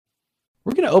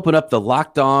We're going to open up the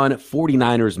Locked On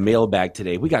 49ers mailbag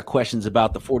today. We got questions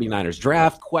about the 49ers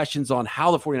draft, questions on how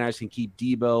the 49ers can keep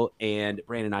Debo and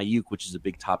Brandon Ayuk, which is a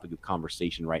big topic of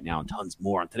conversation right now, and tons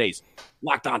more on today's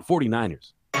Locked On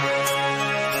 49ers.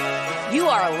 You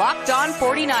are Locked On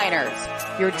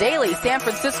 49ers, your daily San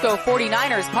Francisco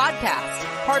 49ers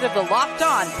podcast, part of the Locked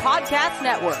On Podcast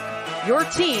Network, your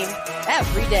team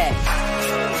every day.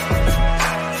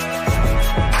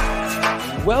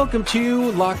 Welcome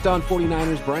to Locked On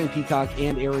 49ers. Brian Peacock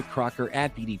and Eric Crocker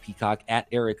at BD Peacock at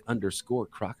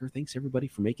Eric_Crocker. Thanks, everybody,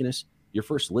 for making us your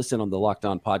first listen on the Locked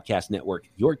On Podcast Network,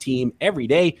 your team every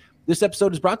day. This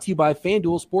episode is brought to you by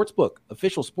FanDuel Sportsbook,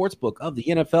 official sportsbook of the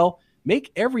NFL.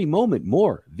 Make every moment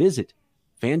more. Visit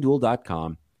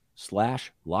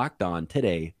FanDuel.com/LockedOn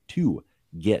today to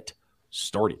get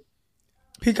started.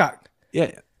 Peacock.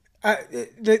 Yeah.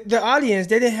 The audience,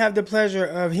 they didn't have the pleasure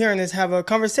of hearing us have a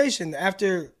conversation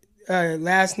after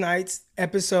last night's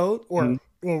episode, or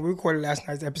when we recorded last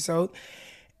night's episode.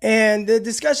 And the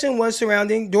discussion was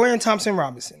surrounding Dorian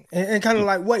Thompson-Robinson and kind of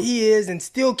like what he is, and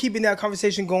still keeping that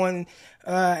conversation going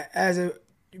as it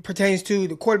pertains to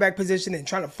the quarterback position and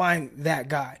trying to find that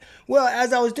guy. Well,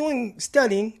 as I was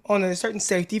studying on a certain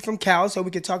safety from Cal, so we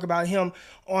could talk about him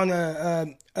on a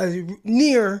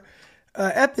near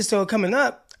episode coming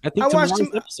up, I think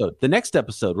the next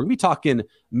episode, we're going to be talking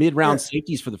mid-round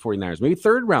safeties for the 49ers, maybe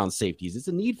third-round safeties. It's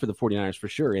a need for the 49ers for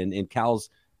sure, and Cal's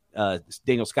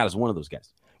Daniel Scott is one of those guys.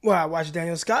 Well, I watched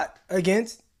Daniel Scott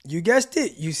against, you guessed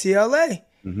it, UCLA.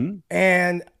 Mm-hmm.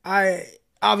 And I,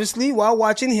 obviously, while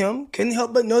watching him, couldn't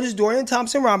help but notice Dorian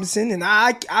Thompson-Robinson, and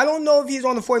I don't know if he's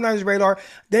on the 49ers radar.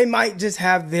 They might just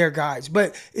have their guys,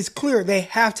 but it's clear they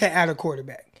have to add a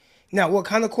quarterback. Now, what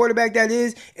kind of quarterback that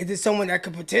is it someone that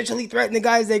could potentially threaten the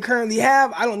guys they currently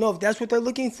have? I don't know if that's what they're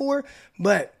looking for,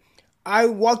 but I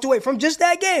walked away from just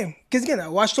that game. Because, again, I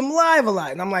watched him live a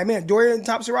lot, and I'm like, man, Dorian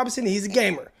Thompson-Robinson, he's a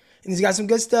gamer. And he's got some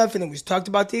good stuff, and then we talked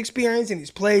about the experience, and he's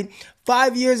played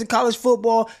 5 years of college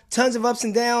football, tons of ups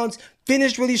and downs,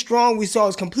 finished really strong. We saw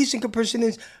his completion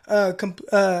percentage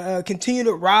continue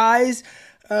to rise.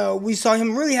 We saw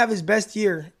him really have his best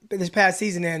year this past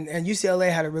season, and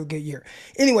UCLA had a really good year.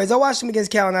 Anyways, I watched him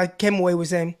against Cal, and I came away with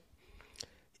saying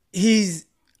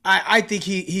I think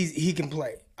he can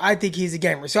play. I think he's a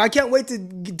gamer. So I can't wait to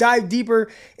dive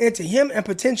deeper into him and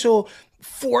potential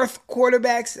fourth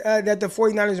quarterbacks that the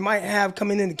 49ers might have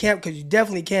coming into camp, because you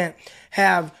definitely can't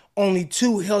have only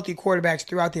two healthy quarterbacks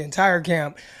throughout the entire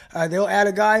camp. They'll add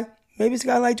a guy. Maybe it's a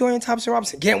guy like Dorian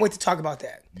Thompson-Robinson. Can't wait to talk about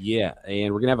that. Yeah,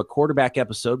 and we're going to have a quarterback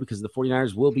episode because the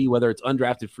 49ers will be, whether it's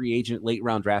undrafted free agent,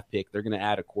 late-round draft pick, they're going to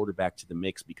add a quarterback to the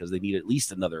mix because they need at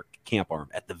least another camp arm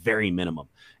at the very minimum.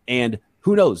 And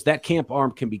who knows, that camp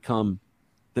arm can become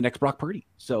the next Brock Purdy.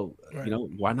 So, right.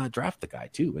 Why not draft the guy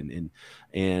too?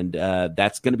 And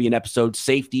that's going to be an episode.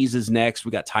 Safeties is next.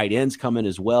 We got tight ends coming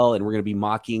as well. And we're going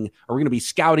to be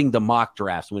scouting the mock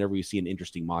drafts whenever we see an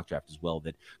interesting mock draft as well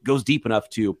that goes deep enough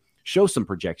to show some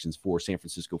projections for San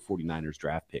Francisco 49ers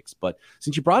draft picks. But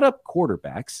since you brought up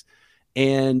quarterbacks,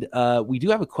 and we do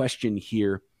have a question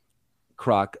here,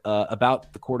 Croc,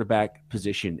 about the quarterback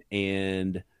position,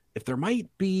 and if there might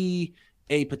be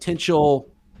a potential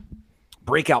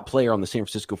breakout player on the San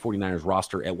Francisco 49ers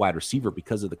roster at wide receiver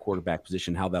because of the quarterback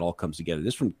position, how that all comes together.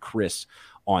 This is from Chris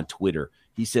on Twitter.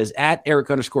 He says, at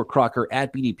Eric_Crocker,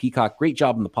 at BD Peacock, great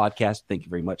job on the podcast. Thank you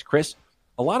very much, Chris.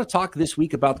 A lot of talk this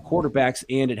week about the quarterbacks,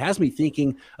 and it has me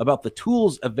thinking about the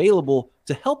tools available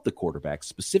to help the quarterbacks,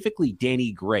 specifically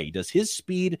Danny Gray. Does his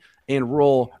speed and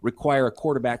role require a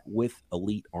quarterback with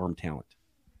elite arm talent?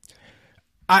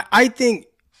 I think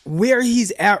where he's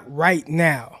at right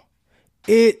now,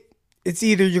 it's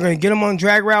either you're going to get him on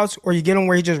drag routes or you get him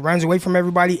where he just runs away from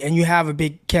everybody and you have a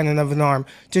big cannon of an arm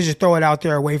to just throw it out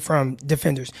there away from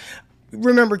defenders.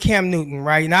 Remember Cam Newton,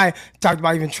 right? And I talked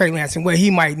about even Trey Lance and what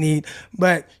he might need.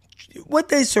 But what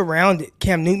they surrounded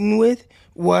Cam Newton with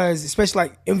was, especially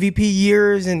like MVP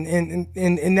years and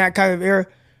in that kind of era,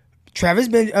 Travis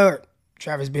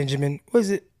Benjamin.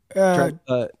 Was it?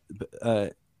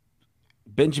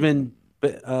 Benjamin.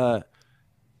 The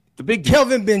big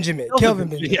Kelvin Benjamin.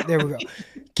 Yeah. There we go.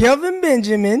 Kelvin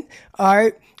Benjamin. All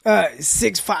right.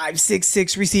 6'5",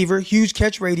 6'6" receiver, huge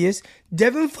catch radius.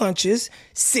 Devin Funchess,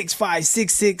 6'5",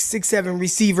 6'6", 6'7"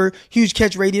 receiver, huge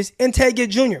catch radius. And Ted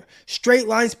Ginn Jr., straight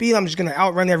line speed. I'm just going to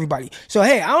outrun everybody. So,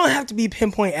 hey, I don't have to be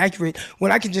pinpoint accurate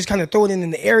when I can just kind of throw it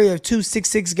in the area of 2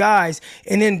 6'6" guys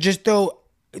and then just throw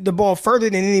the ball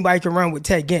further than anybody can run with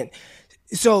Ted Ginn.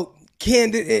 So,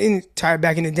 and tie it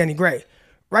back into Danny Gray.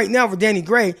 right now for Danny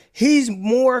Gray, he's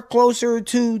more closer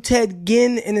to Ted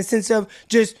Ginn in the sense of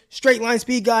just straight line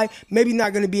speed guy, maybe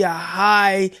not going to be a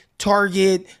high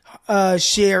target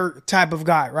share type of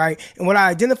guy, right? And what I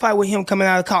identify with him coming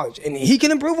out of college, and he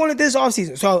can improve on it this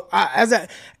offseason. So as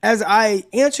I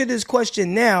answer this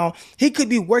question now, he could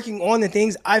be working on the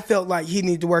things I felt like he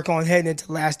needed to work on heading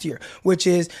into last year, which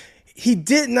is he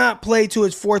did not play to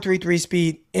his 4.33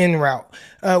 speed in route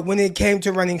when it came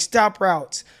to running stop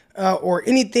routes or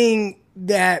anything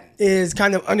that is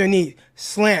kind of underneath,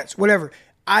 slants, whatever.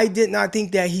 I did not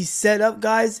think that he set up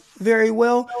guys very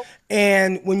well.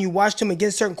 And when you watched him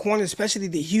against certain corners, especially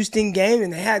the Houston game,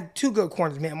 and they had two good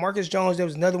corners, man. Marcus Jones, there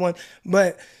was another one.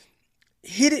 But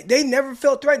they never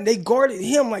felt threatened. They guarded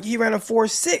him like he ran a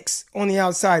 4.6 on the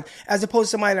outside as opposed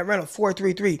to somebody that ran a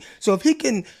 4.33. So if he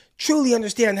can truly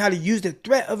understand how to use the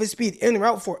threat of his speed in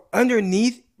route for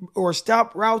underneath or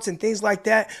stop routes and things like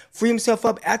that, free himself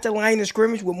up at the line of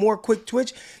scrimmage with more quick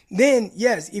twitch, then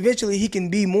yes, eventually he can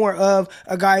be more of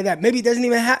a guy that maybe doesn't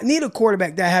even need a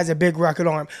quarterback that has a big rocket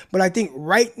arm. But I think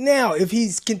right now, if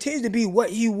he continues to be what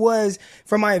he was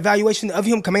from my evaluation of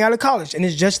him coming out of college, and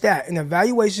it's just that, an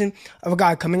evaluation of a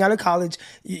guy coming out of college,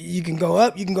 you can go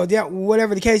up, you can go down,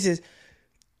 whatever the case is,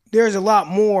 there's a lot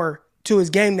more to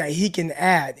his game that he can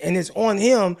add, and it's on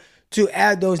him to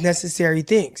add those necessary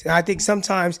things. And I think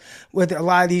sometimes with a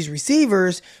lot of these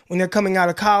receivers, when they're coming out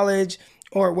of college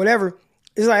or whatever,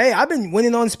 it's like, hey, I've been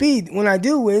winning on speed when I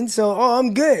do win, so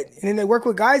I'm good. And then they work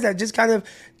with guys that just kind of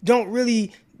don't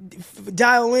really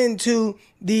dial into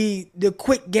the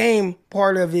quick game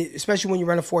part of it, especially when you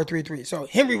run a 4.33. So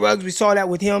Henry Ruggs, we saw that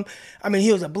with him. I mean,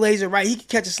 he was a blazer, right? He could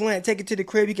catch a slant, take it to the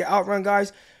crib, he could outrun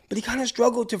guys. But he kind of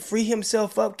struggled to free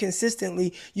himself up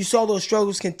consistently. You saw those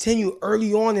struggles continue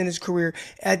early on in his career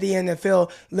at the NFL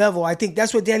level. I think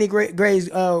that's what Danny Gray is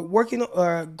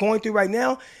going through right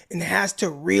now, and has to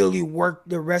really work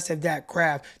the rest of that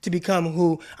craft to become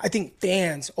who I think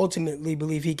fans ultimately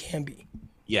believe he can be.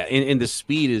 Yeah, and the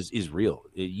speed is real.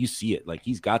 You see it. Like,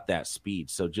 he's got that speed.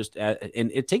 So and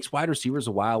it takes wide receivers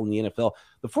a while in the NFL.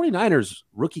 The 49ers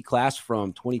rookie class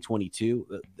from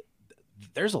 2022,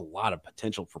 there's a lot of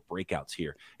potential for breakouts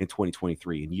here in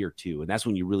 2023 in year two. And that's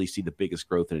when you really see the biggest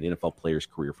growth in an NFL player's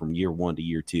career, from year one to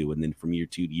year two, and then from year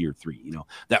two to year three. You know,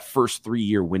 that first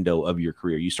 3-year window of your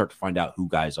career, you start to find out who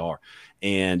guys are.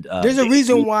 And there's a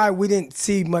reason why we didn't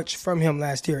see much from him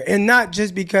last year. And not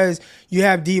just because you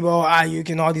have Debo,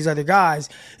 Ayuk, and all these other guys.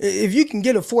 If you can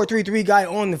get a 4.33 guy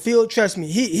on the field, trust me,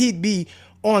 he'd be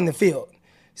on the field.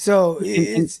 So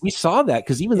we saw that,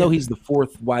 because even though he's the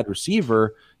fourth wide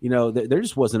receiver, you know, there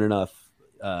just wasn't enough.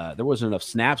 There wasn't enough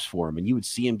snaps for him, and you would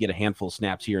see him get a handful of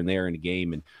snaps here and there in a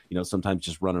game, and you know, sometimes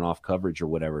just running off coverage or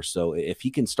whatever. So if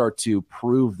he can start to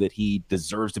prove that he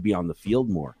deserves to be on the field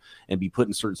more and be put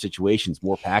in certain situations,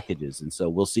 more packages, and so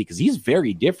we'll see, because he's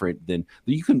very different than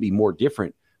you couldn't be more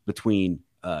different between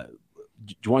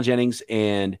Juwan Jennings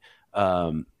and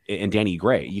Danny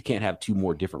Gray. You can't have two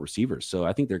more different receivers. So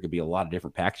I think there could be a lot of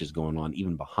different packages going on,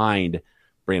 even behind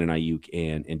Brandon Ayuk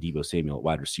and Deebo Samuel at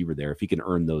wide receiver there, if he can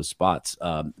earn those spots.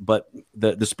 But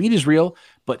the speed is real,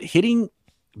 but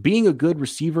being a good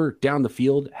receiver down the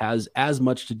field has as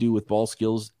much to do with ball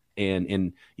skills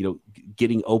and you know,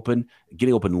 getting open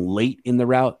late in the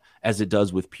route as it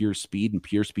does with pure speed, and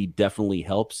pure speed definitely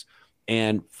helps.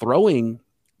 And throwing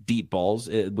deep balls,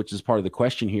 which is part of the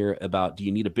question here about, do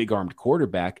you need a big armed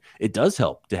quarterback? It does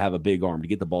help to have a big arm to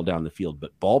get the ball down the field,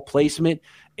 but ball placement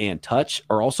and touch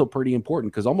are also pretty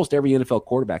important, because almost every NFL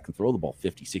quarterback can throw the ball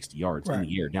 50, 60 yards in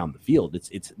the air down the field.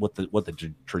 It's what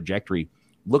the trajectory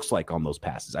looks like on those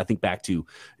passes. I think back to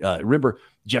remember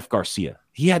Jeff Garcia.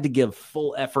 He had to give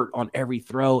full effort on every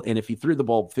throw, and if he threw the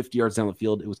ball 50 yards down the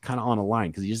field, it was kind of on a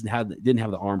line, because he didn't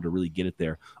have the arm to really get it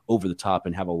there over the top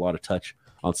and have a lot of touch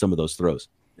on some of those throws.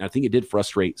 And I think it did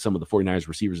frustrate some of the 49ers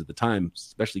receivers at the time,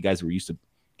 especially guys who were used to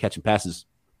catching passes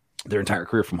their entire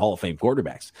career from Hall of Fame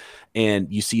quarterbacks.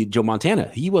 And you see Joe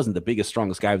Montana, he wasn't the biggest,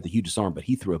 strongest guy with the hugest arm, but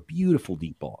he threw a beautiful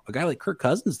deep ball. A guy like Kirk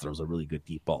Cousins throws a really good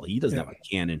deep ball. He doesn't have a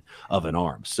cannon of an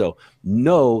arm. So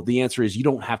no, the answer is you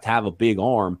don't have to have a big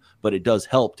arm, but it does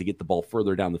help to get the ball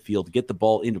further down the field, to get the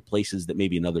ball into places that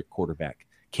maybe another quarterback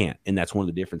can't. And that's one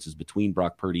of the differences between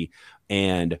Brock Purdy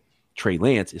and Trey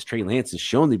Lance has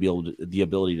shown the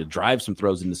ability to drive some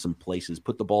throws into some places,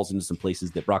 put the balls into some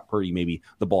places that Brock Purdy, maybe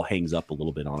the ball hangs up a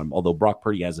little bit on him. Although Brock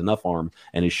Purdy has enough arm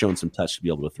and has shown some touch to be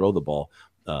able to throw the ball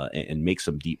and make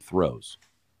some deep throws.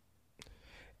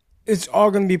 It's all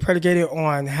going to be predicated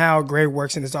on how Gray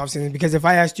works in this offseason, because if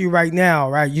I asked you right now,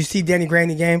 right, you see Danny Gray in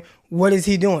the game, what is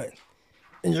he doing?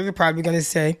 And you're probably going to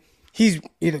say he's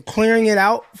either clearing it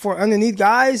out for underneath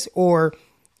guys, or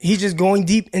He's just going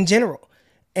deep in general.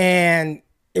 And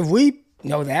if we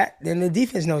know that, then the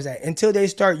defense knows that until they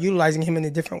start utilizing him in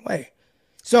a different way.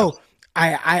 So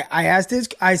I asked this,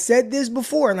 I said this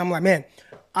before, and I'm like, man,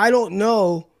 I don't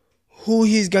know who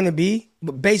he's going to be,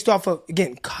 but based off of,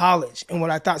 again, college and what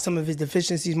I thought some of his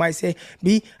deficiencies might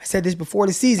be, I said this before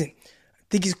the season. I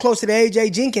think he's closer to A.J.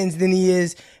 Jenkins than he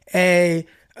is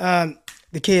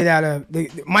the kid out of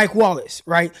Mike Wallace,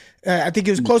 right? I think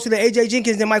he was closer to A.J.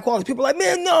 Jenkins than Mike Wallace. People are like,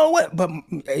 man, no, what? But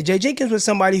A.J. Jenkins was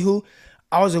somebody who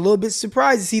I was a little bit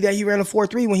surprised to see that he ran a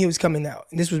 4.3 when he was coming out.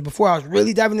 And this was before I was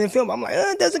really diving into the film. I'm like,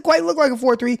 it doesn't quite look like a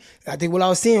 4.3. I think what I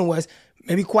was seeing was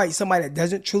maybe quite somebody that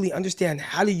doesn't truly understand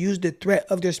how to use the threat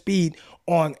of their speed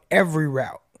on every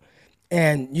route.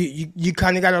 And you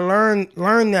kind of got to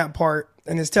learn that part,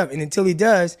 and it's tough. And until he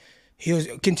does,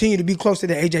 he'll continue to be closer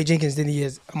to A.J. Jenkins than he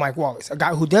is Mike Wallace, a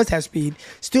guy who does have speed,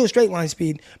 still straight line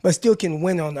speed, but still can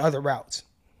win on the other routes.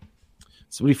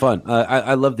 It's going to be fun.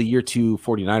 I love the year 2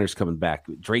 49ers coming back.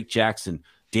 Drake Jackson,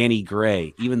 Danny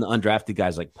Gray, even the undrafted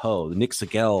guys like Poe. Nick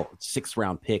Sigel,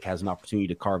 6th-round pick, has an opportunity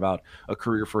to carve out a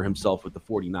career for himself with the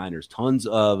 49ers. Tons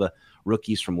of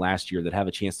rookies from last year that have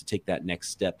a chance to take that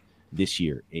next step this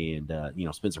year. And,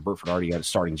 Spencer Burford already got a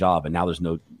starting job, and now there's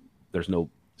no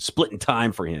split in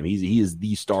time for him. He is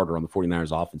the starter on the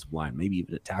 49ers offensive line, maybe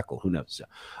even a tackle. Who knows?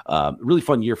 So, really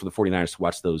fun year for the 49ers to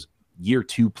watch those year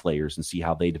 2 players and see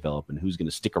how they develop and who's going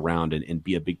to stick around and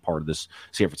be a big part of this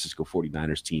San Francisco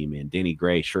 49ers team. And Danny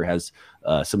Gray sure has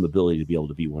some ability to be able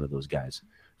to be one of those guys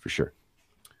for sure.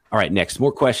 All right, next,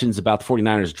 more questions about the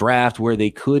 49ers draft, where they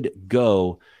could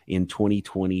go in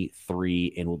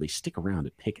 2023, and will they stick around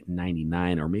at pick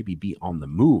 99 or maybe be on the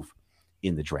move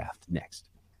in the draft next.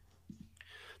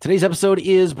 Today's episode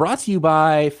is brought to you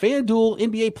by FanDuel.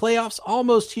 NBA playoffs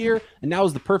almost here, and now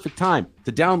is the perfect time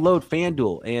to download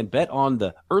FanDuel and bet on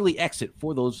the early exit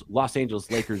for those Los Angeles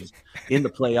Lakers in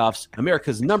the playoffs.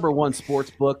 America's #1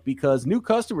 sports book, because new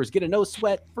customers get a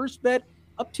no-sweat first bet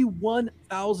up to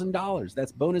 $1,000.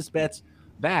 That's bonus bets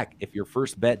back if your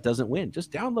first bet doesn't win.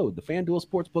 Just download the FanDuel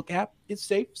Sportsbook app. It's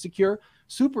safe, secure,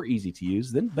 super easy to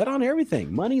use. Then bet on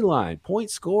everything. Money line,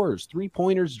 point scores,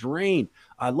 3-pointers drained.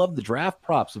 I love the draft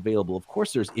props available. Of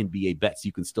course, there's NBA bets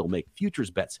you can still make,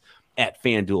 futures bets at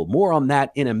FanDuel. More on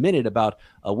that in a minute about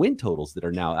win totals that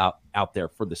are now out there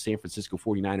for the San Francisco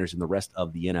 49ers and the rest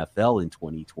of the NFL in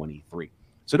 2023.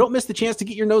 So don't miss the chance to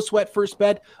get your no-sweat first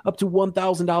bet up to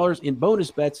 $1,000 in bonus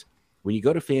bets when you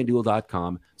go to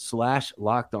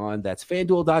FanDuel.com/LockedOn. That's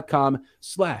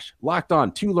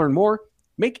FanDuel.com/LockedOn to learn more.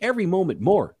 Make every moment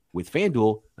more with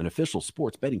FanDuel, an official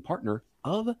sports betting partner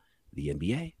of the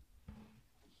NBA.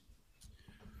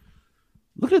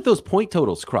 Look at those point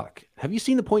totals, Croc. Have you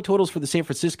seen the point totals for the San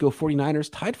Francisco 49ers?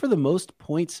 Tied for the most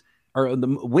points, or the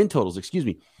win totals,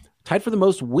 tied for the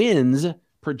most wins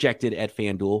projected at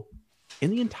FanDuel in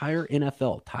the entire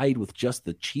NFL, tied with just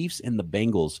the Chiefs and the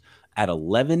Bengals at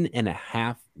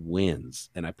 11.5 wins.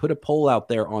 And I put a poll out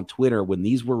there on Twitter when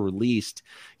these were released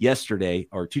yesterday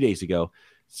or 2 days ago.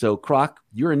 So, Croc,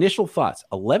 your initial thoughts,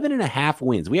 11.5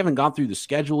 wins. We haven't gone through the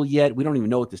schedule yet. We don't even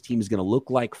know what this team is going to look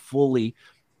like fully.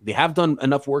 They have done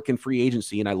enough work in free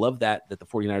agency, and I love that the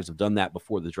 49ers have done that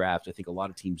before the draft. I think a lot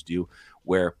of teams do,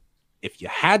 where if you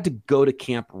had to go to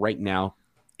camp right now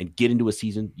and get into a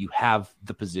season, you have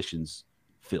the positions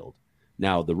filled.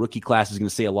 Now, the rookie class is going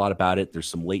to say a lot about it. There's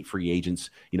some late free agents,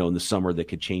 in the summer that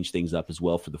could change things up as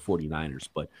well for the 49ers.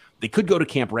 But they could go to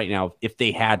camp right now if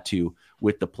they had to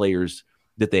with the players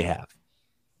that they have.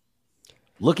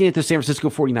 Looking at the San Francisco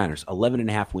 49ers,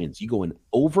 11.5 wins. You going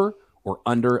over or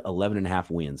under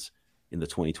 11.5 wins in the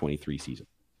 2023 season?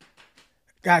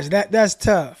 Gosh, that's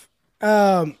tough.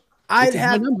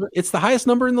 It's the highest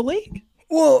number in the league.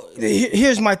 Well,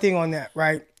 here's my thing on that,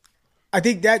 right? I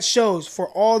think that shows, for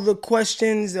all the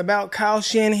questions about Kyle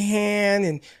Shanahan,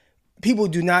 and people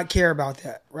do not care about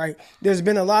that, right? There's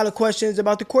been a lot of questions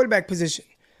about the quarterback position.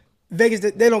 Vegas,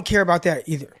 they don't care about that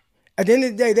either. At the end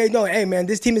of the day, they know, hey, man,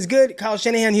 this team is good. Kyle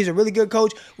Shanahan, he's a really good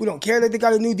coach. We don't care that they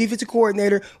got a new defensive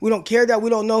coordinator. We don't care that we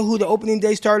don't know who the opening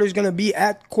day starter is going to be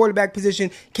at quarterback position.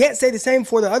 Can't say the same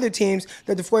for the other teams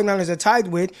that the 49ers are tied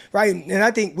with, right? And I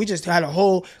think we just had a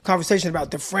whole conversation about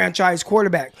the franchise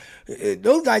quarterback.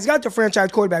 Those guys got the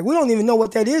franchise quarterback. We don't even know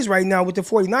what that is right now with the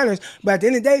 49ers. But at the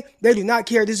end of the day, they do not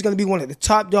care. This is going to be one of the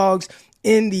top dogs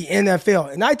in the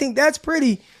NFL. And I think I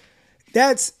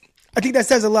think that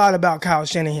says a lot about Kyle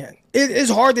Shanahan.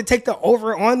 It's hard to take the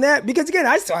over on that because, again,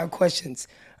 I still have questions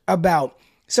about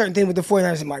certain things with the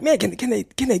 49ers. I'm like, man, can they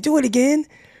do it again?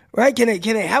 right? Can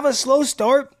it have a slow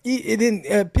start and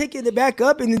then pick it back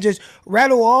up and then just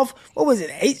rattle off? What was it?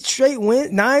 8 straight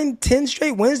wins, 9, 10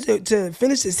 straight wins to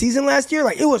finish the season last year.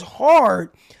 Like, it was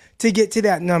hard to get to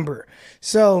that number.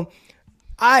 So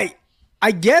I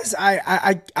guess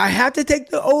I have to take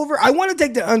the over. I want to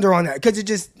take the under on that because it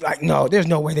just like, no, there's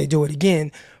no way they do it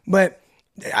again. But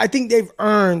I think they've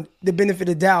earned the benefit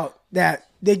of doubt that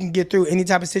they can get through any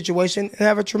type of situation and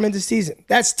have a tremendous season.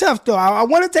 That's tough, though. I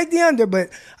want to take the under, but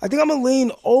I think I'm going to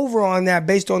lean over on that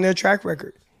based on their track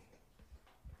record.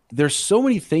 There's so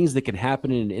many things that can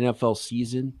happen in an NFL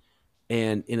season,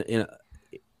 and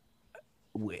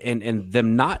and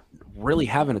them not really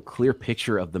having a clear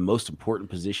picture of the most important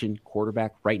position,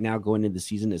 quarterback, right now going into the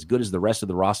season, as good as the rest of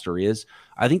the roster is.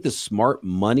 I think the smart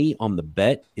money on the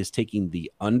bet is taking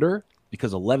the under,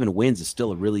 because 11 wins is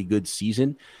still a really good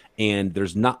season, and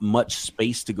there's not much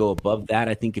space to go above that.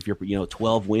 I think if you're,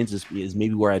 12 wins is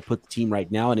maybe where I'd put the team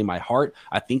right now. And in my heart,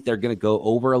 I think they're going to go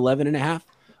over 11.5,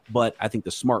 but I think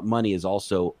the smart money is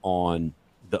also on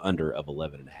the under of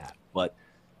 11.5. But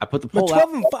I put the poll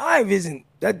but 12-5 isn't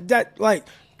that like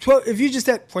 12. If you just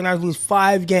said 49ers lose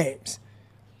 5 games,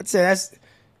 I'd say that's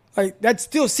like, that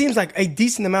still seems like a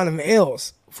decent amount of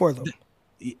L's for them.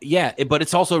 Yeah, but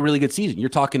it's also a really good season. You're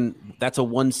talking, that's a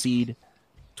 1 seed.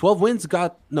 12 wins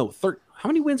got how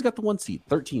many wins got the 1 seed?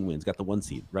 13 wins got the 1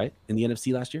 seed, right? In the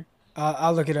NFC last year?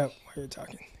 I'll look it up while you're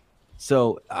talking.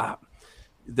 So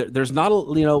there's not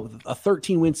a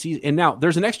 13 win season, and now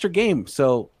there's an extra game,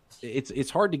 so it's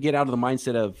hard to get out of the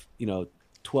mindset of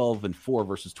 12-4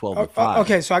 versus 12-5.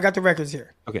 Okay, so I got the records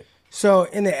here. Okay, so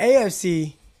in the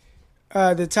AFC,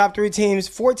 the top 3 teams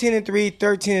 14-3,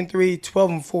 13-3,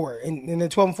 12-4, and the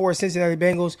 12-4 Cincinnati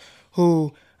Bengals,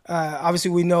 who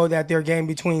obviously we know that their game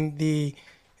between the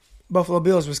Buffalo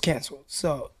Bills was canceled,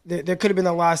 so there could have been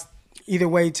a loss either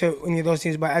way to any of those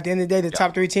teams. But at the end of the day, the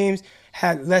top 3 teams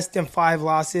had less than 5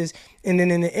 losses, and then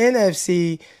in the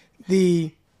NFC,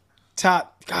 the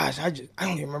top, gosh, I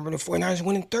don't even remember the 49ers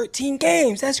winning 13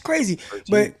 games. That's crazy. 13.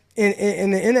 But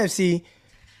in the NFC,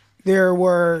 there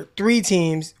were 3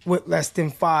 teams with less than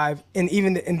 5, and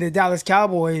even the Dallas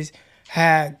Cowboys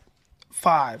had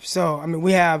 5. So, I mean,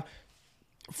 we have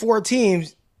 4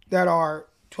 teams that are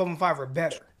 12-5 or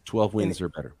better. 12 wins or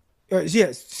better.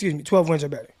 12 wins or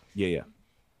better. Yeah.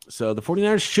 So the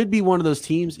 49ers should be one of those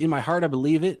teams. In my heart, I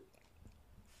believe it.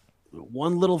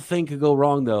 One little thing could go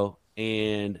wrong, though,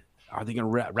 and are they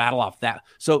going to rattle off that?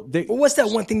 So what's that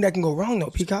one thing that can go wrong, though,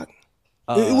 Peacock?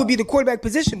 It would be the quarterback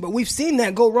position, but we've seen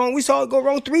that go wrong. We saw it go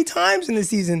wrong 3 times in the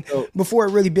season before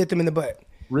it really bit them in the butt.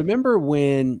 Remember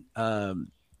when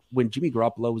Jimmy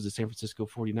Garoppolo was a San Francisco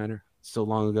 49er so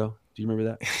long ago? Do you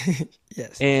remember that?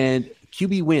 Yes. And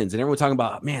QB wins, and everyone talking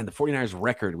about, man, the 49ers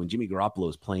record when Jimmy Garoppolo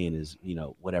is playing is,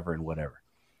 whatever and whatever.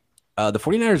 The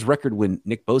 49ers record when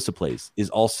Nick Bosa plays is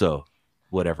also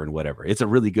whatever and whatever. It's a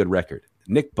really good record.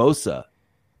 Nick Bosa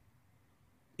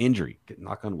injury,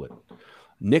 knock on wood.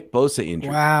 Nick Bosa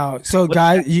injury. Wow. So,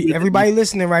 guys, everybody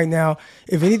listening right now,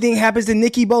 if anything happens to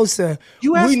Nicky Bosa,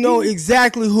 we know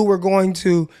exactly who we're going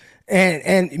to,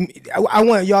 and I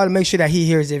want y'all to make sure that he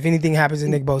hears it if anything happens to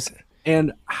Nick Bosa.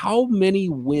 And how many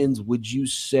wins would you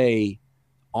say,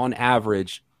 on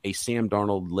average, a Sam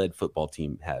Darnold-led football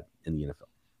team had in the NFL?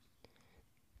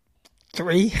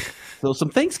 3. So some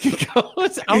things can go. I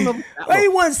don't know. Well, he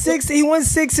won 6. He won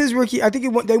 6 his rookie. I think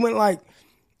they went like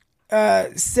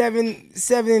 7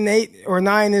 and 8 or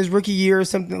 9 his rookie year or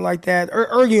something like that, or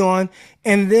early on.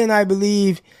 And then I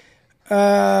believe,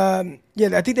 I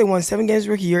think they won 7 games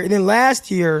rookie year. And then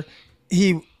last year,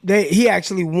 he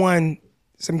actually won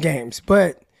some games.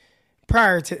 But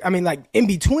prior to, in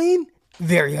between,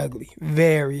 very ugly.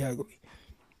 Very ugly.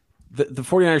 The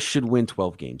 49ers should win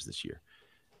 12 games this year.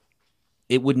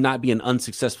 It would not be an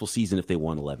unsuccessful season if they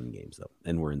won 11 games, though,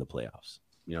 and we're in the playoffs.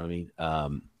 You know what I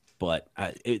mean? But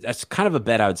that's kind of a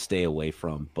bet I would stay away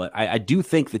from. But I do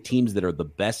think the teams that are the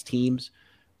best teams,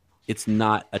 it's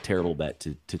not a terrible bet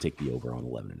to take the over on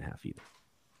 11.5 either.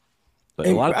 But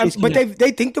a lot of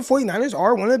they think the 49ers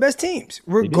are one of the best teams,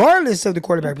 regardless of the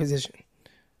quarterback position.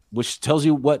 Which tells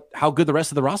you how good the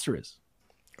rest of the roster is.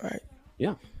 Right.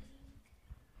 Yeah.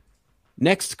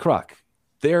 Next, Croc.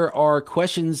 There are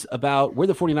questions about where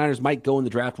the 49ers might go in the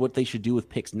draft, what they should do with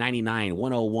picks 99,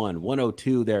 101,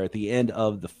 102 there at the end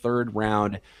of the 3rd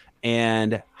round,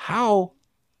 and how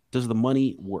does the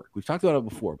money work? We've talked about it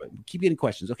before, but we keep getting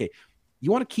questions. Okay,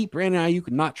 you want to keep Brandon Ayuk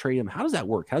and not trade him. How does that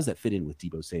work? How does that fit in with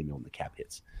Deebo Samuel and the cap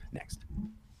hits? Next.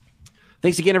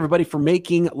 Thanks again, everybody, for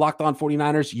making Locked On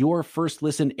 49ers your first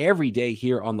listen every day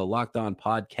here on the Locked On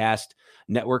Podcast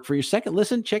Network. For your second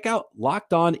listen, check out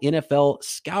Locked On NFL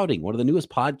Scouting, one of the newest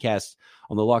podcasts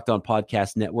on the Locked On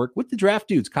Podcast Network with the draft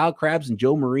dudes, Kyle Krabs and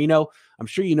Joe Marino. I'm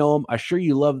sure you know them. I'm sure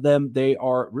you love them. They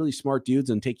are really smart dudes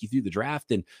and take you through the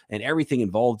draft and everything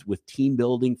involved with team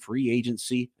building, free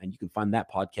agency. And you can find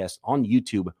that podcast on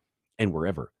YouTube and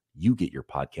wherever you get your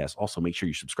podcast. Also, make sure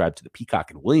you subscribe to the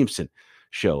Peacock and Williamson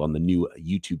show on the new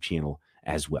YouTube channel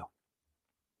as well.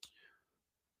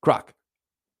 Croc,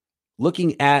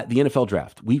 looking at the NFL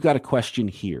draft, we've got a question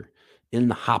here in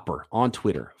the hopper on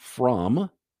Twitter from,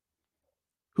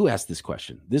 who asked this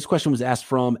question? This question was asked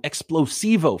from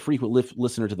Explosivo, frequent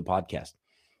listener to the podcast.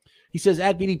 He says,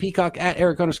 at BD Peacock, at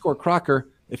Eric_Crocker,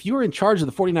 if you were in charge of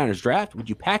the 49ers draft, would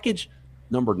you package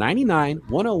number 99,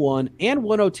 101, and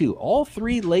 102, all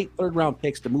three late third-round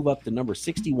picks to move up to number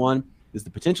 61? Is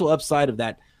the potential upside of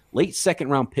that late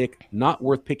second-round pick not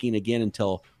worth picking again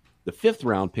until the fifth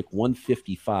round, pick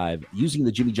 155, using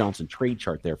the Jimmy Johnson trade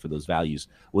chart there for those values,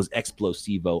 was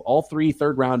Explosivo. All three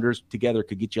third-rounders together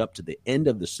could get you up to the end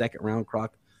of the second round,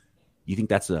 Croc. You think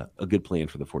that's a good plan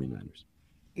for the 49ers?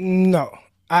 No.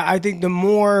 I think the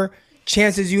more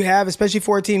chances you have, especially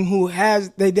for a team who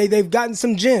has, they've gotten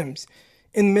some gems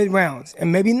in mid-rounds,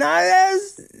 and maybe not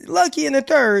as lucky in the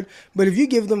third, but if you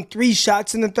give them 3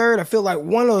 shots in the third, I feel like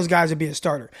one of those guys would be a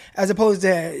starter, as opposed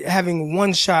to having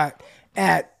one shot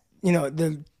at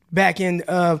the back end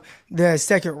of the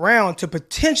second round to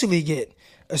potentially get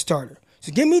a starter.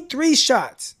 So give me 3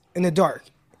 shots in the dark,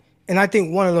 and I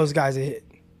think one of those guys will hit.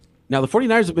 Now, the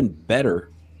 49ers have been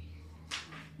better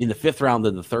in the fifth round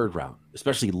than the third round,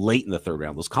 especially late in the third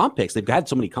round. Those comp picks, they've had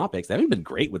so many comp picks. They haven't been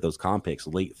great with those comp picks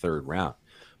late third round.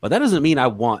 But that doesn't mean I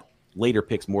want later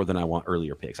picks more than I want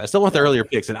earlier picks. I still want the earlier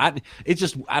picks. And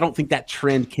I don't think that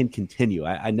trend can continue.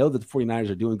 I know that the 49ers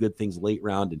are doing good things late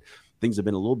round, and things have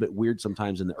been a little bit weird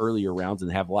sometimes in the earlier rounds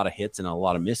and have a lot of hits and a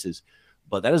lot of misses,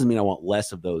 but that doesn't mean I want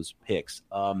less of those picks.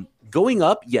 Going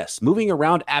up, yes. Moving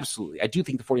around, absolutely. I do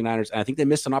think the 49ers, and I think they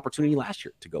missed an opportunity last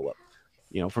year to go up,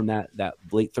 from that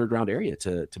late third round area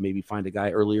to maybe find a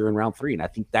guy earlier in round 3. And I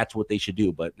think that's what they should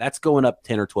do, but that's going up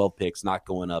 10 or 12 picks, not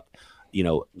going up,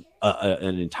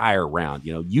 an entire round.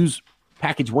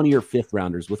 Package one of your fifth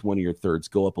rounders with one of your thirds,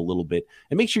 go up a little bit,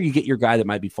 and make sure you get your guy that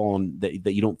might be falling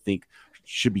that you don't think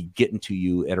should be getting to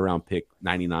you at around pick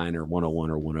 99 or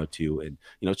 101 or 102. And,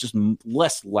 it's just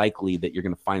less likely that you're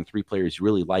going to find 3 players you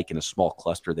really like in a small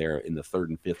cluster there in the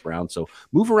third and fifth round. So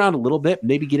move around a little bit,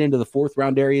 maybe get into the fourth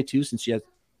round area too, since you have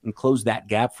and close that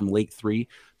gap from late 3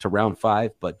 to round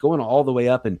 5. But going all the way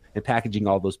up and packaging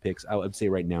all those picks, I would say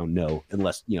right now, no,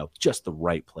 unless, just the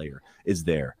right player is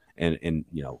there. And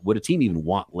would a team even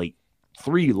want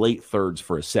 3 late thirds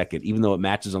for a second, even though it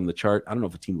matches on the chart? I don't know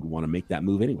if a team would want to make that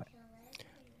move anyway.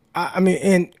 I mean,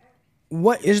 and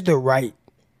what is the right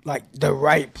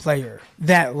player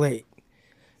that late?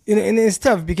 And it's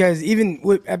tough because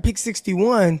even at pick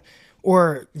 61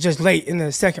 or just late in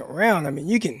the second round, I mean,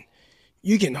 you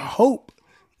can hope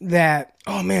that,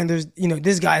 oh man, there's,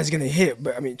 this guy is going to hit.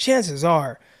 But I mean, chances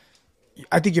are,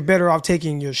 I think you're better off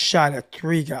taking your shot at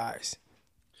 3 guys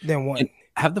than 1. And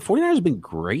have the 49ers been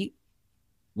great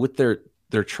with their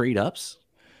trade ups?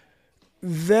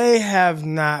 They have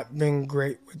not been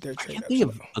great with their trade ups. I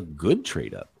can't think of a good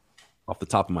trade up off the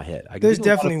top of my head. There's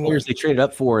definitely one. Players they traded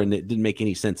up for, and it didn't make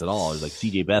any sense at all. It was like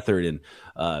C.J. Beathard and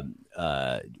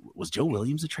was Joe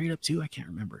Williams a trade up too? I can't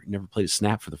remember. He never played a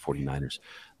snap for the 49ers.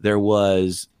 There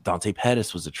was Dante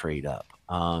Pettis was a trade up.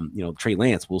 Trey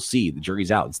Lance, we'll see. The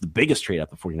jury's out. It's the biggest trade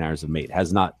up the 49ers have made.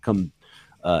 Has not come.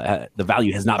 The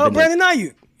value has not been. Brandon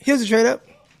Ayuk. He was a trade up.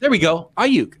 There we go.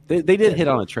 Ayuk. They did hit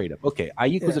on a trade up. Okay.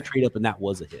 Ayuk was a trade up, and that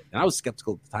was a hit. And I was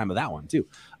skeptical at the time of that one too.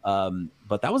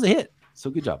 But that was a hit. So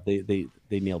good job. They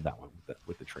nailed that one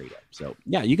with the trade up. So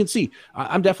yeah, you can see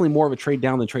I'm definitely more of a trade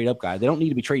down than trade up guy. They don't need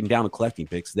to be trading down and collecting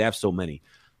picks. They have so many.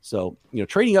 So,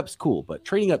 trading up is cool, but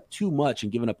trading up too much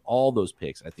and giving up all those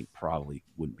picks, I think probably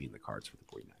wouldn't be in the cards for the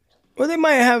 49ers. Well, they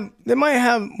might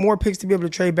have more picks to be able to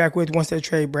trade back with once they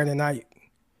trade Brandon Ayuk.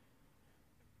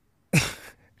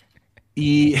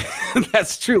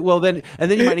 That's true. Well, then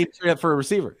you might need to trade up for a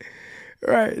receiver.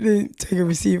 Right, then take a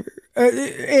receiver.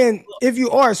 And if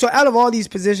you are, so out of all these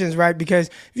positions, right, because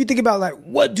if you think about,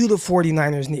 what do the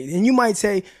 49ers need? And you might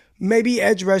say maybe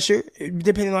edge rusher,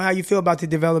 depending on how you feel about the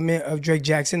development of Drake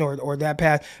Jackson or that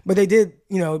path. But they did,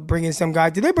 bring in some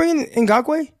guy. Did they bring in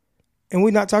Ngakoue? And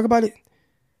we not talk about it?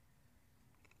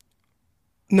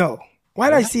 No. Why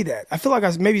did I see that? I feel like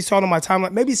I maybe saw it on my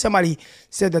timeline. Maybe somebody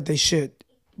said that they should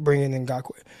bring in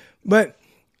Ngakoue. But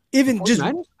even just,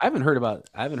 I haven't heard about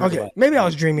it. Maybe I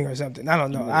was dreaming or something. I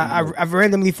don't know. I've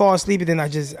randomly fall asleep and then I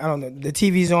don't know. The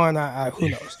TV's on. Who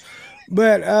knows?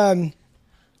 But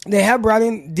They have brought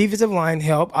in defensive line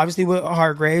help, obviously with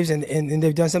Hargraves, and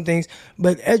they've done some things.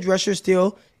 But edge rusher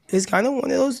still is kind of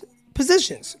one of those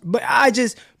positions. But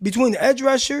between the edge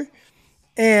rusher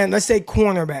and let's say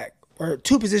cornerback, or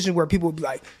two positions where people would be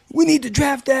like, we need to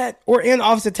draft that, or in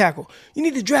offensive tackle, you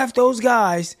need to draft those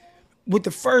guys with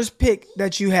the first pick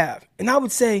that you have. And I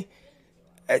would say,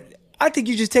 I think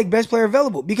you just take best player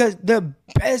available, because the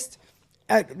best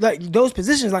at like those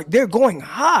positions, like they're going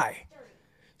high.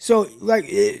 So, like,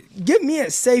 give me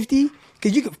a safety,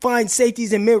 because you can find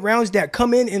safeties in mid-rounds that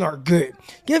come in and are good.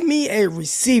 Give me a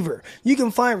receiver. You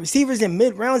can find receivers in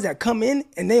mid-rounds that come in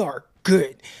and they are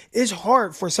good. It's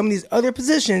hard for some of these other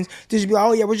positions to just be like,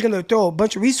 oh, yeah, we're just going to throw a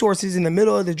bunch of resources in the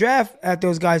middle of the draft at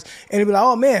those guys. And it'll be like,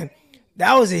 oh, man,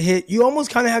 that was a hit. You almost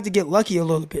kind of have to get lucky a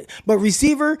little bit. But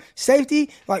receiver,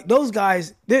 safety, like those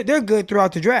guys, they're good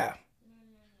throughout the draft.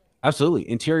 Absolutely.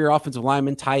 Interior offensive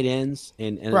linemen, tight ends,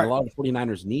 and Right. a lot of the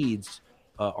 49ers needs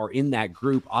are in that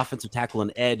group. Offensive tackle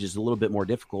and edge is a little bit more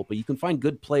difficult, but you can find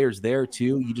good players there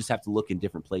too. You just have to look in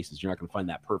different places. You're not going to find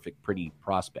that perfect, pretty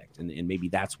prospect. And maybe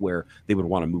that's where they would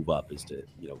want to move up, is to,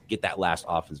 get that last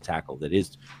offensive tackle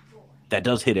that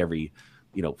does hit every,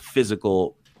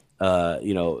 physical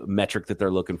metric that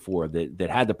they're looking for, that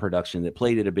had the production, that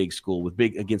played at a big school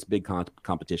against big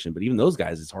competition. But even those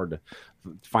guys, it's hard to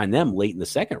find them late in the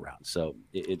second round. So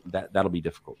that'll be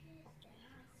difficult.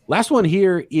 Last one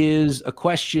here is a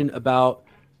question about,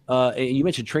 you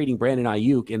mentioned trading Brandon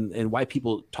Ayuk, and why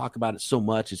people talk about it so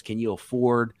much is, can you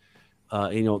afford,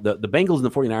 the Bengals and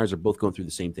the 49ers are both going through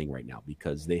the same thing right now,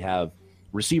 because they have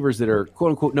receivers that are quote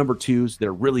unquote number twos that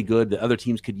are really good, that other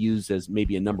teams could use as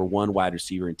maybe a number one wide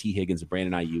receiver in T. Higgins and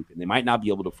Brandon Ayuk. And they might not be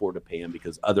able to afford to pay him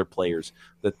because other players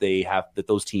that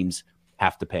those teams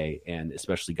have to pay, and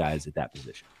especially guys at that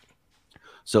position.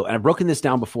 So, and I've broken this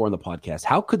down before on the podcast.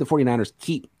 How could the 49ers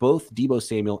keep both Deebo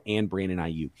Samuel and Brandon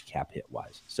Ayuk cap hit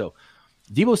wise? So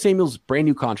Deebo Samuel's brand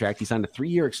new contract, he signed a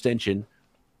 3-year extension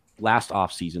last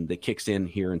offseason that kicks in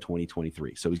here in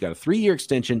 2023. So he's got a 3-year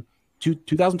extension,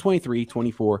 2023,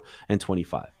 24, and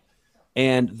 25.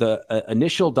 And the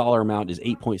initial dollar amount is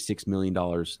 $8.6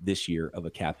 million this year of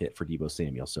a cap hit for Deebo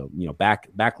Samuel. So,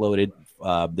 backloaded.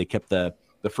 They kept the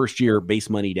first year base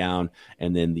money down,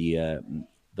 and then the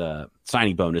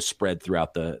signing bonus spread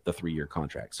throughout the 3-year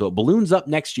contract. So it balloons up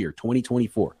next year,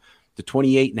 2024, to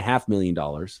 $28.5 million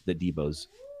that Deebo's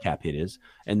cap hit is.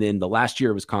 And then the last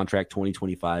year of his contract,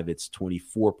 2025, it's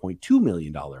 $24.2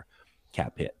 million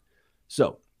cap hit.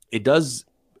 So it does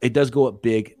go up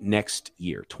big next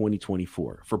year,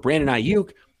 2024. For Brandon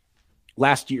Ayuk,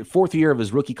 last year, 4th year of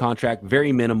his rookie contract,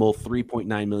 very minimal,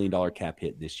 $3.9 million cap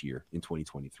hit this year in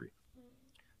 2023.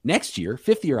 Next year,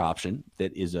 5th-year option,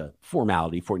 that is a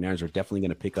formality. 49ers are definitely going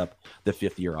to pick up the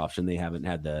 5th-year option. They haven't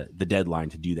had the deadline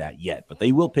to do that yet, but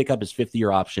they will pick up his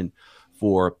 5th-year option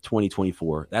for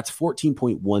 2024. That's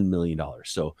 $14.1 million.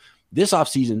 So this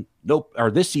season, no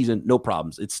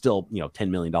problems. It's still, $10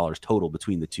 million total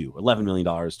between the two, $11 million,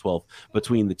 12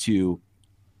 between the two,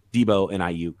 Deebo and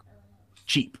Ayuk.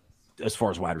 Cheap as far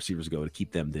as wide receivers go to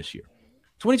keep them this year.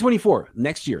 2024,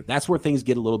 next year, that's where things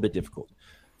get a little bit difficult.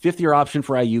 5th-year option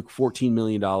for Ayuk, $14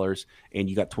 million, and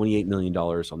you got $28 million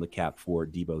on the cap for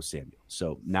Deebo Samuel.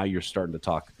 So now you're starting to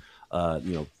talk,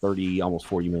 $30, almost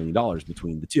 $40 million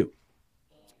between the two.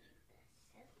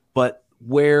 But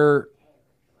where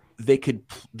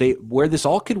this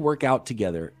all could work out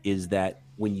together is that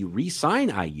when you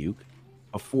re-sign Ayuk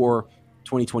for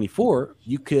 2024,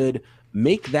 you could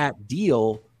make that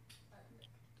deal,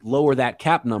 lower that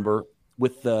cap number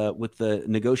with the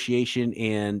negotiation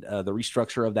and the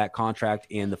restructure of that contract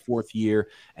and the 4th year,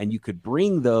 and you could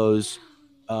bring those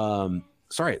 $43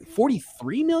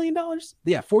 million.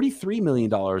 Yeah, $43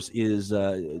 million is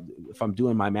if I'm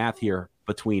doing my math here,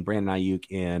 between Brandon Ayuk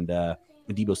and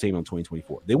Deebo Samuel in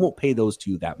 2024. They won't pay those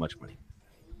two that much money.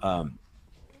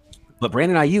 But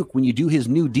Brandon Ayuk, when you do his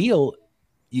new deal,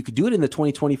 you could do it in the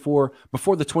 2024,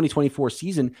 before the 2024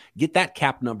 season, get that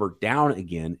cap number down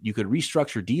again. You could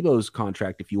restructure Deebo's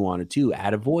contract if you wanted to,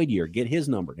 add a void year, get his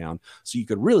number down. So you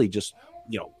could really just,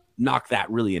 knock that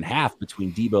really in half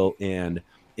between Deebo and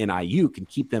Ayuk and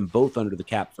keep them both under the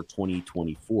cap for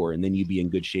 2024. And then you'd be in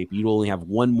good shape. You'd only have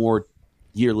one more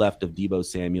year left of Deebo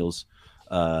Samuel's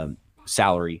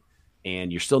salary,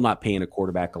 and you're still not paying a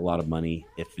quarterback a lot of money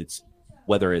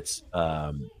whether it's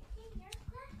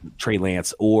Trey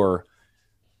Lance or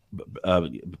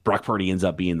Brock Purdy ends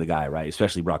up being the guy, right?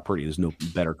 Especially Brock Purdy. There's no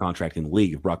better contract in the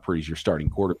league if Brock Purdy's your starting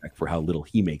quarterback for how little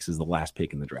he makes as the last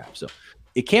pick in the draft. So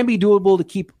it can be doable to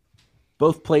keep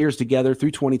both players together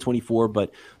through 2024,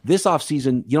 but this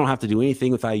offseason, you don't have to do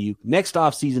anything with Ayuk. Next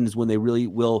offseason is when they really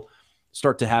will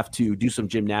start to have to do some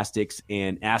gymnastics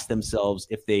and ask themselves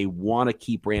if they want to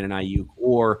keep Brandon Ayuk,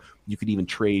 or you could even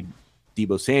trade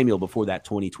Deebo Samuel before that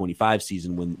 2025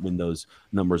 season when those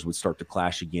numbers would start to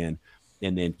clash again,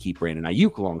 and then keep Brandon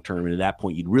Ayuk long term. And at that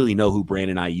point, you'd really know who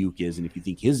Brandon Ayuk is, and if you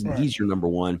think he's your number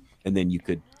one, and then you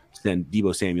could send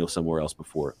Deebo Samuel somewhere else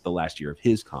before the last year of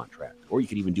his contract. Or you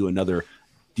could even do another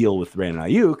deal with Brandon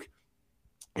Ayuk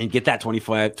and get that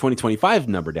 2025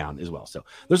 number down as well. So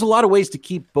there's a lot of ways to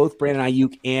keep both Brandon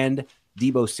Ayuk and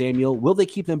Deebo Samuel. Will they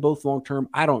keep them both long-term?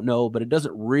 I don't know, but it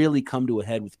doesn't really come to a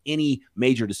head with any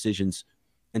major decisions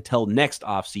until next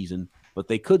offseason. But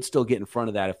they could still get in front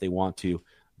of that if they want to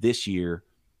this year.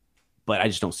 But I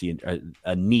just don't see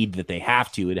a need that they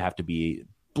have to. It'd have to be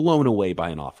blown away by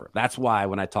an offer. That's why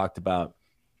when I talked about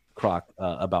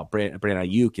about Brandon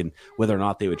Ayuk and whether or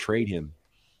not they would trade him,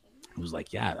 it was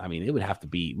like, yeah, I mean, it would have to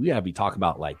be, we got to be talking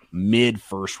about like mid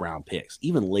first round picks,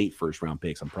 even late first round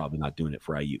picks. I'm probably not doing it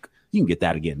for Ayuk. You can get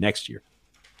that again next year.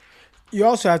 You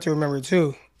also have to remember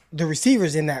too, the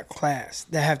receivers in that class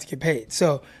that have to get paid.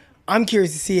 So I'm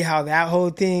curious to see how that whole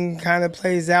thing kind of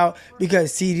plays out,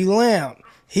 because CeeDee Lamb,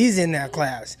 he's in that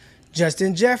class.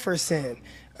 Justin Jefferson,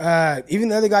 even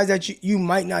the other guys that you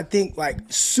might not think like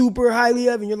super highly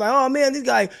of, and you're like, oh man, this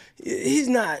guy, he's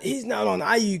not on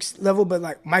Ayuk's level, but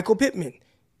like Michael Pittman,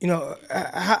 you know,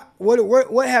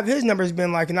 what have his numbers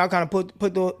been like? And I'll kind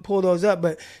of pull those up.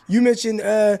 But you mentioned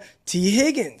T.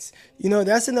 Higgins, you know,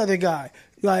 that's another guy.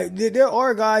 Like there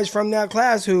are guys from that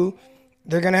class who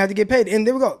they're gonna have to get paid. And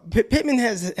there we go. Pittman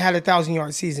has had a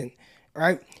 1,000-yard season,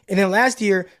 right? And then last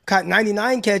year caught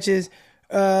 99 catches.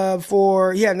 He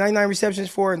had 99 receptions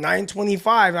for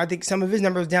 925. I think some of his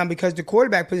numbers down because the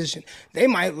quarterback position, they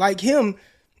might like him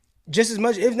just as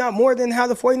much, if not more, than how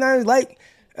the 49ers like,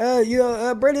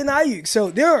 Brandon Ayuk.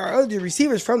 So there are other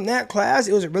receivers from that class.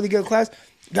 It was a really good class.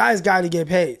 Guys got to get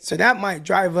paid. So that might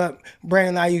drive up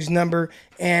Brandon Ayuk's number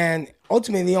and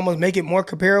ultimately almost make it more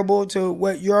comparable to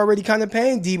what you're already kind of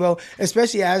paying Deebo,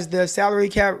 especially as the salary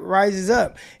cap rises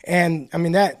up. And I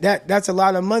mean, that's a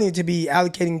lot of money to be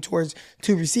allocating towards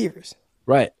two receivers.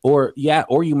 Right. Or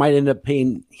you might end up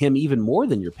paying him even more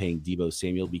than you're paying Deebo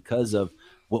Samuel because of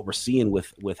what we're seeing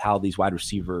with how these wide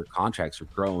receiver contracts are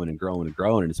growing and growing and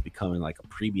growing. And it's becoming like a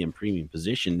premium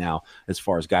position now as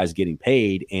far as guys getting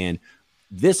paid. And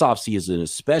this offseason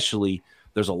especially,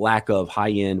 there's a lack of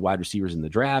high-end wide receivers in the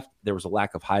draft. There was a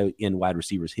lack of high-end wide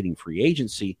receivers hitting free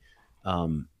agency.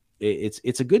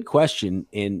 It's a good question,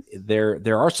 and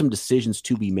there are some decisions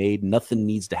to be made. Nothing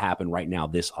needs to happen right now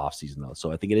this offseason, though.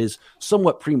 So I think it is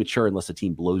somewhat premature unless a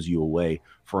team blows you away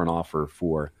for an offer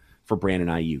for Brandon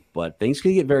Ayuk. But things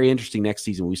can get very interesting next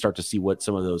season when we start to see what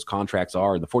some of those contracts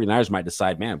are. The 49ers might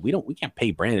decide, man, we can't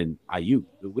pay Brandon Ayuk.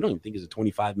 We don't even think he's a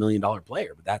 $25 million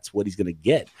player, but that's what he's going to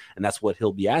get, and that's what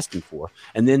he'll be asking for.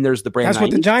 And then there's the Brandon That's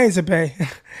what Ayuk. the Giants would pay.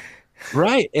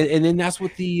 Right. And then that's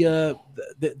what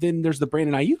then there's the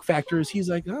Brandon Ayuk factor is he's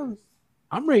like, oh,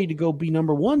 I'm ready to go be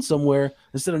number one somewhere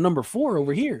instead of number 4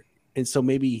 over here. And so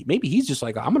maybe he's just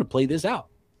like, I'm going to play this out.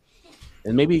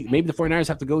 And maybe the 49ers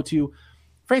have to go to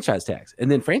franchise tags.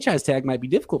 And then franchise tag might be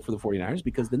difficult for the 49ers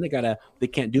because then they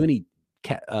can't do any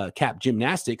cap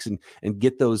gymnastics and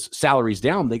get those salaries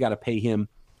down. They got to pay him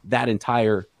that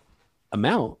entire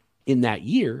amount in that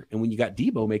year. And when you got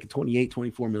Deebo making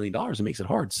 $24 million, it makes it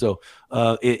hard. So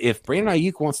if Brandon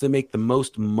Ayuk wants to make the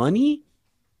most money,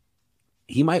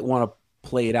 he might want to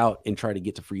play it out and try to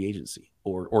get to free agency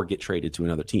or get traded to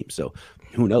another team. So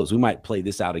who knows? We might play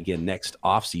this out again next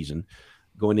offseason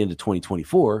going into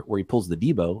 2024 where he pulls the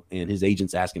Deebo and his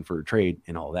agent's asking for a trade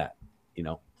and all that, you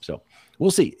know? So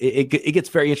we'll see. It gets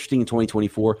very interesting in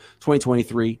 2024,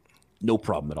 2023. No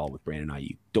problem at all with Brandon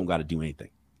Ayuk. Don't got to do anything.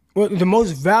 Well, the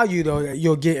most value, though, that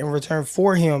you'll get in return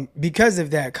for him because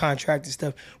of that contract and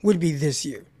stuff would be this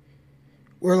year.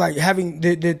 We're like having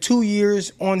the 2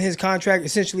 years on his contract,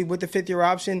 essentially with the 5th-year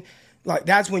option. Like,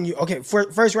 that's when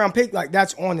first round pick, like,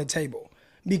 that's on the table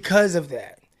because of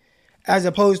that. As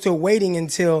opposed to waiting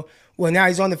until, well, now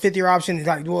he's on the 5th-year option. It's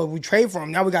like, well, we trade for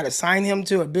him. Now we got to sign him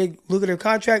to a big lucrative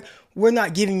contract. We're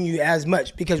not giving you as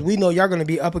much because we know you're going to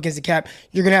be up against the cap.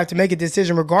 You're going to have to make a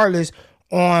decision regardless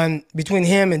on between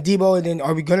him and Deebo, and then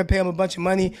are we going to pay him a bunch of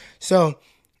money? So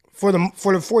for the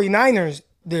 49ers,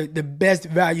 the best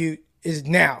value is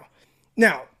now.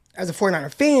 Now, as a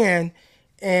 49er fan,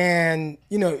 and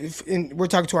we're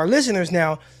talking to our listeners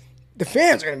now, the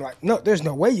fans are going to be like, no, there's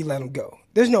no way you let him go.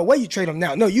 There's no way you trade him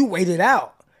now. No, you wait it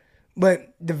out.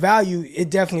 But the value, it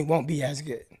definitely won't be as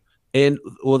good. And,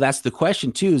 well, that's the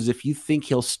question, too, is if you think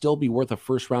he'll still be worth a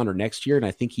first rounder next year, and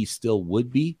I think he still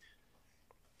would be,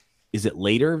 is it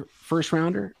later first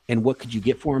rounder? And what could you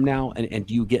get for him now? And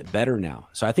do you get better now?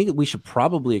 So I think that we should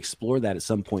probably explore that at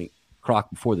some point, Croc,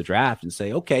 before the draft and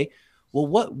say, okay, well,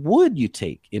 what would you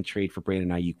take in trade for Brandon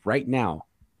Ayuk right now?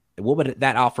 And what would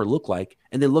that offer look like?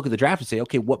 And then look at the draft and say,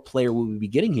 okay, what player will we be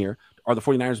getting here? Are the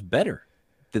 49ers better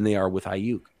than they are with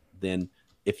Ayuk than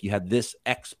if you had this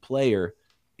X player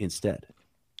instead?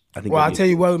 I think. Well, I'll tell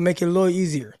you what would make it a little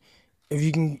easier. If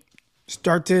you can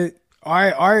start to, all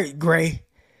right, Gray,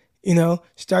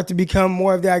 start to become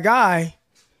more of that guy.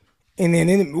 And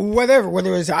then whether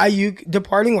it's Ayuk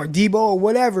departing or Debo or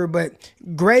whatever, but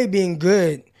Gray being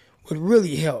good would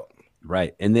really help.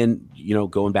 Right. And then,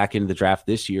 going back into the draft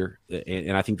this year,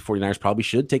 and I think the 49ers probably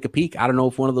should take a peek. I don't know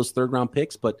if one of those third-round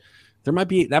picks, but that might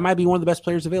be one of the best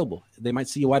players available. They might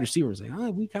see a wide receiver and say,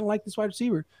 we kind of like this wide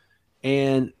receiver.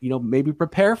 And, maybe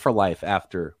prepare for life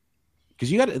after.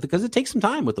 Because it takes some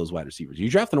time with those wide receivers. You're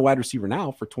drafting a wide receiver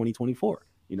now for 2024.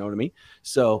 You know what I mean?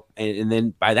 So, and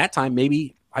then by that time,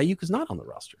 maybe Ayuk is not on the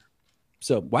roster.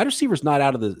 So wide receiver is not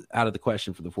out of the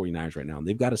question for the 49ers right now. And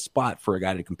they've got a spot for a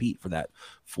guy to compete for that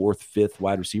 4th, 5th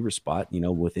wide receiver spot.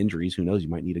 With injuries, who knows? You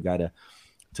might need a guy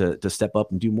to step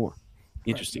up and do more.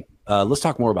 Interesting. Let's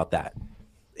talk more about that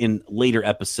in later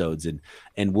episodes, and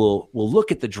we'll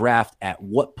look at the draft at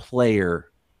what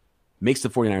player makes the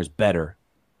 49ers better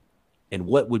and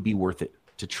what would be worth it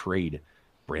to trade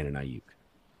Brandon Ayuk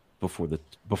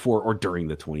before or during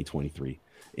the 2023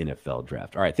 NFL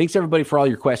draft. All right. Thanks everybody for all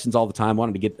your questions all the time.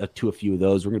 Wanted to get to a few of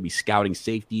those. We're going to be scouting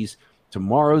safeties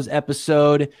tomorrow's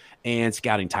episode and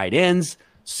scouting tight ends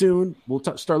soon. We'll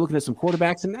start looking at some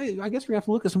quarterbacks, and I guess we're going to have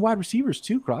to look at some wide receivers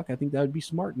too, Croc. I think that would be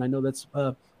smart. And I know that's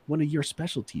one of your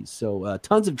specialties. So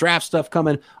tons of draft stuff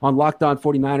coming on Locked On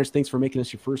 49ers. Thanks for making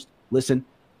us your first listen.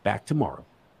 Back tomorrow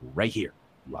right here.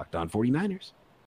 Locked On 49ers.